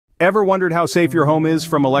Ever wondered how safe your home is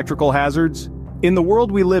from electrical hazards? In the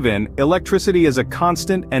world we live in, electricity is a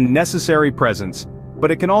constant and necessary presence,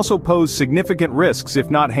 but it can also pose significant risks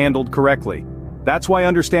if not handled correctly. That's why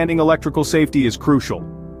understanding electrical safety is crucial.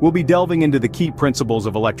 We'll be delving into the key principles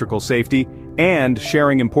of electrical safety and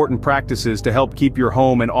sharing important practices to help keep your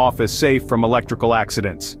home and office safe from electrical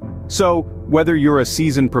accidents. So, whether you're a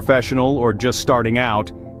seasoned professional or just starting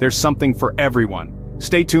out, there's something for everyone.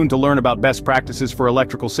 Stay tuned to learn about best practices for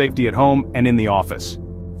electrical safety at home and in the office.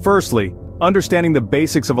 Firstly, understanding the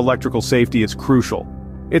basics of electrical safety is crucial.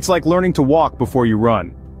 It's like learning to walk before you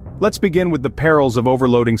run. Let's begin with the perils of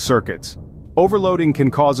overloading circuits. Overloading can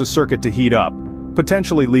cause a circuit to heat up,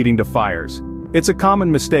 potentially leading to fires. It's a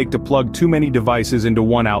common mistake to plug too many devices into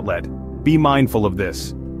one outlet. Be mindful of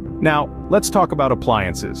this. Now, let's talk about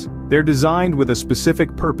appliances. They're designed with a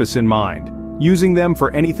specific purpose in mind. Using them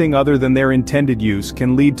for anything other than their intended use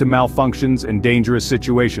can lead to malfunctions and dangerous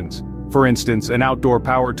situations. For instance, an outdoor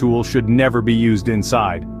power tool should never be used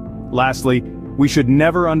inside. Lastly, we should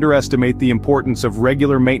never underestimate the importance of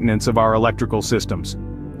regular maintenance of our electrical systems.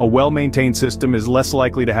 A well-maintained system is less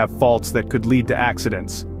likely to have faults that could lead to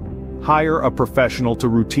accidents. Hire a professional to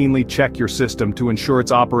routinely check your system to ensure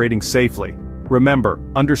it's operating safely. Remember,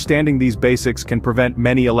 understanding these basics can prevent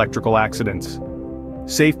many electrical accidents.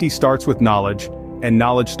 Safety starts with knowledge, and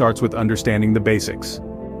knowledge starts with understanding the basics.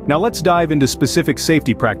 Now let's dive into specific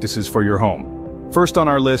safety practices for your home. First on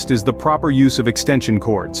our list is the proper use of extension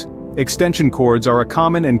cords. Extension cords are a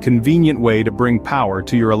common and convenient way to bring power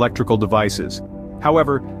to your electrical devices.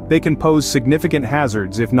 However, they can pose significant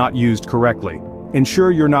hazards if not used correctly.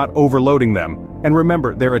 Ensure you're not overloading them, and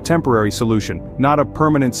remember they're a temporary solution, not a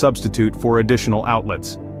permanent substitute for additional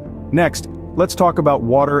outlets. Next, let's talk about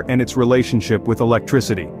water and its relationship with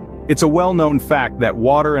electricity. It's a well-known fact that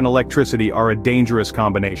water and electricity are a dangerous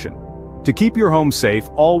combination. To keep your home safe,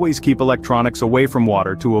 always keep electronics away from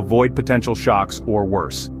water to avoid potential shocks or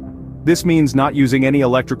worse. This means not using any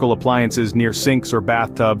electrical appliances near sinks or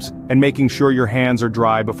bathtubs, and making sure your hands are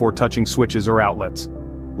dry before touching switches or outlets.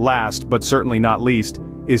 Last, but certainly not least,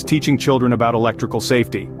 is teaching children about electrical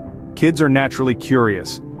safety. Kids are naturally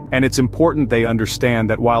curious, and it's important they understand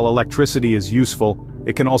that while electricity is useful,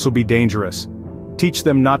 it can also be dangerous. Teach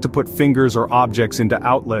them not to put fingers or objects into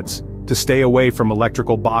outlets, to stay away from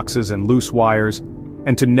electrical boxes and loose wires,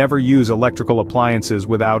 and to never use electrical appliances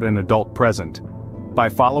without an adult present. By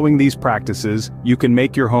following these practices, you can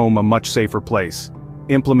make your home a much safer place.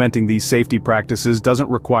 Implementing these safety practices doesn't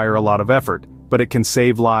require a lot of effort, but it can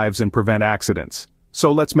save lives and prevent accidents.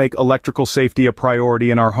 So let's make electrical safety a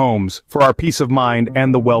priority in our homes, for our peace of mind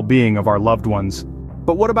and the well-being of our loved ones.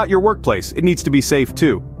 But what about your workplace? It needs to be safe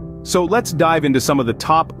too. So let's dive into some of the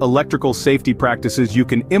top electrical safety practices you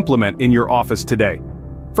can implement in your office today.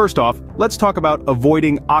 First off, let's talk about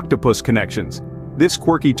avoiding octopus connections. This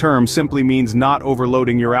quirky term simply means not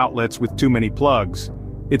overloading your outlets with too many plugs.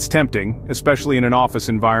 It's tempting, especially in an office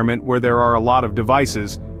environment where there are a lot of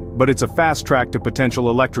devices, but it's a fast track to potential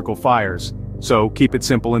electrical fires. So keep it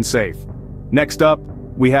simple and safe. Next up,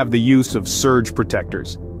 we have the use of surge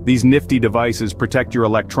protectors. These nifty devices protect your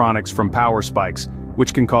electronics from power spikes,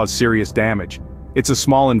 which can cause serious damage. It's a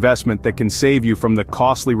small investment that can save you from the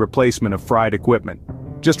costly replacement of fried equipment.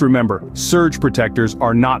 Just remember, surge protectors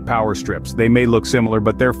are not power strips. They may look similar,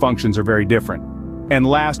 but their functions are very different. And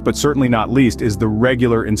last but certainly not least is the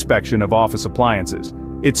regular inspection of office appliances.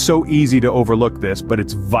 It's so easy to overlook this, but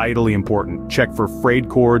it's vitally important. Check for frayed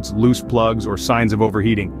cords, loose plugs, or signs of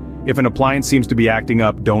overheating. If an appliance seems to be acting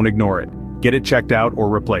up, don't ignore it. Get it checked out or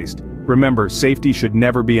replaced. Remember, safety should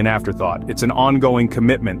never be an afterthought. It's an ongoing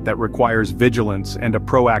commitment that requires vigilance and a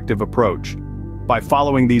proactive approach. By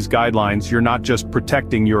following these guidelines, you're not just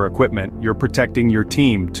protecting your equipment, you're protecting your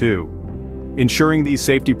team too. Ensuring these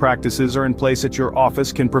safety practices are in place at your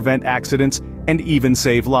office can prevent accidents and even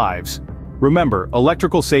save lives. Remember,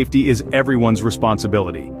 electrical safety is everyone's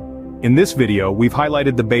responsibility. In this video, we've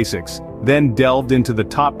highlighted the basics, then delved into the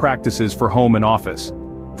top practices for home and office.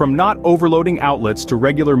 From not overloading outlets to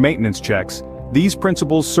regular maintenance checks, these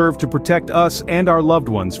principles serve to protect us and our loved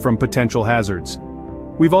ones from potential hazards.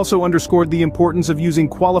 We've also underscored the importance of using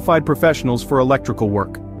qualified professionals for electrical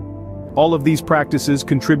work. All of these practices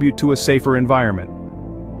contribute to a safer environment.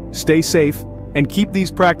 Stay safe, and keep these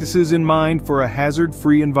practices in mind for a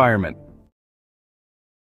hazard-free environment.